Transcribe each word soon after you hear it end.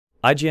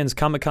IGN's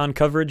Comic-Con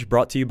coverage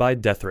brought to you by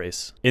Death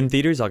Race. In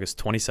theaters August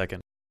 22nd.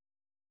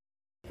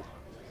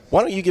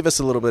 Why don't you give us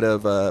a little bit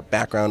of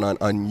background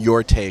on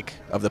your take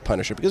of the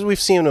Punisher? Because we've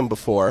seen him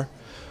before,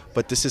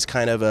 but this is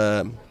kind of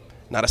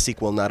not a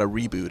sequel, not a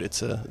reboot.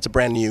 It's a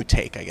brand new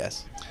take, I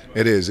guess.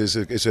 It is.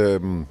 It's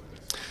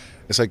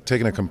like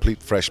taking a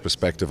complete fresh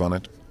perspective on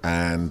it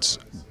and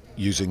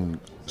using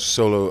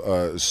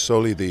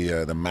solely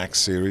the Max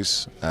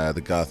series,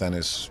 the Garth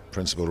Ennis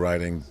principal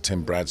writing,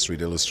 Tim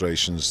Bradstreet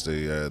illustrations,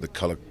 the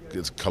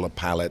color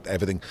palette,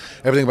 everything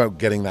about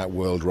getting that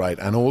world right,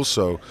 and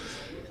also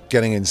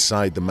getting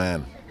inside the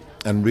man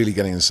and really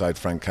getting inside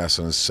Frank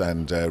Castle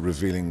and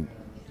revealing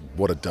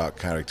what a dark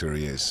character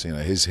he is. You know,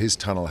 his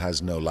tunnel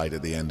has no light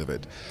at the end of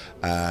it,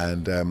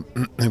 and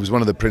it was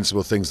one of the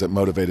principal things that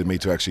motivated me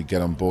to actually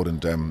get on board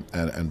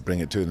and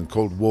bring it to it. And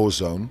called War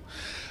Zone.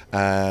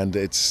 And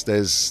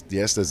there's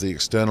the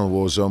external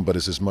war zone, but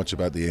it's as much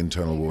about the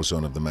internal war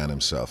zone of the man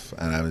himself.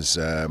 And I was,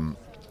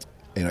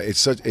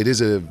 it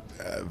is a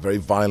very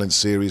violent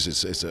series.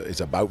 It's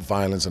about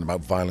violence and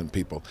about violent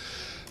people,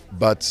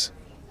 but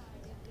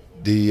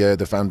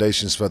the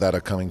foundations for that are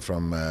coming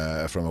from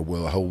a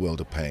whole world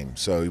of pain.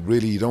 So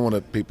really, you don't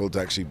want people to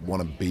actually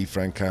want to be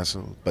Frank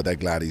Castle, but they're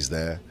glad he's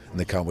there and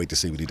they can't wait to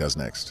see what he does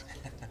next.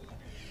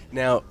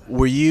 Now,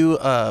 were you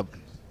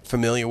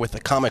familiar with the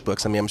comic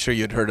books? I mean, I'm sure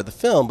you'd heard of the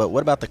film, but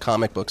what about the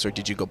comic books, or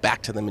did you go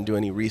back to them and do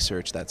any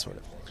research, that sort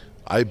of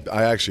thing?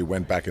 I actually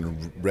went back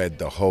and read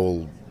the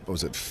whole, what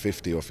was it,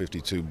 50 or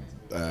 52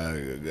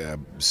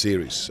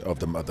 series of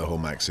the whole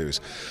Max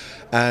series,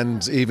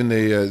 and even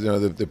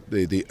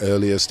the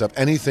earlier stuff,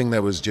 anything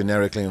that was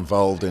generically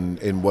involved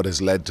in what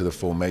has led to the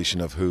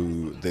formation of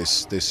who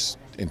this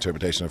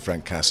interpretation of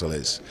Frank Castle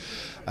is.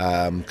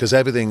 Because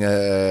everything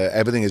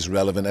is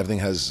relevant,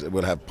 everything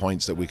will have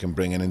points that we can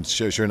bring in, and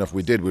sure enough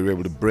we did. We were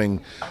able to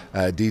bring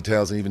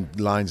details and even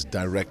lines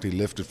directly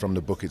lifted from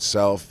the book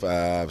itself,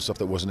 stuff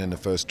that wasn't in the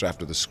first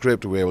draft of the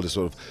script. We were able to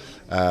sort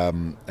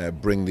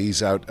of bring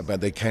these out, but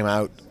they came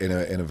out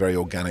in a very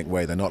organic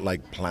way. They're not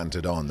like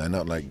planted on, they're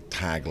not like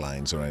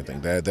taglines or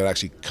anything. They're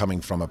actually coming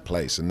from a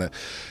place, and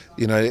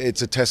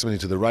it's a testimony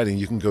to the writing.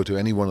 You can go to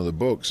any one of the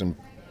books and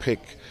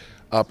pick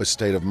up a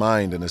state of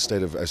mind and a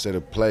state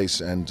of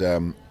place, and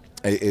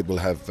it will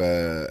have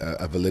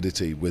a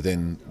validity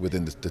within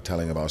the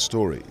telling of our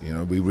story. You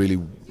know, we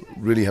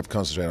really have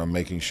concentrated on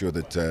making sure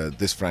that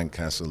this Frank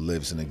Castle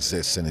lives and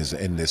exists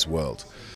in this world.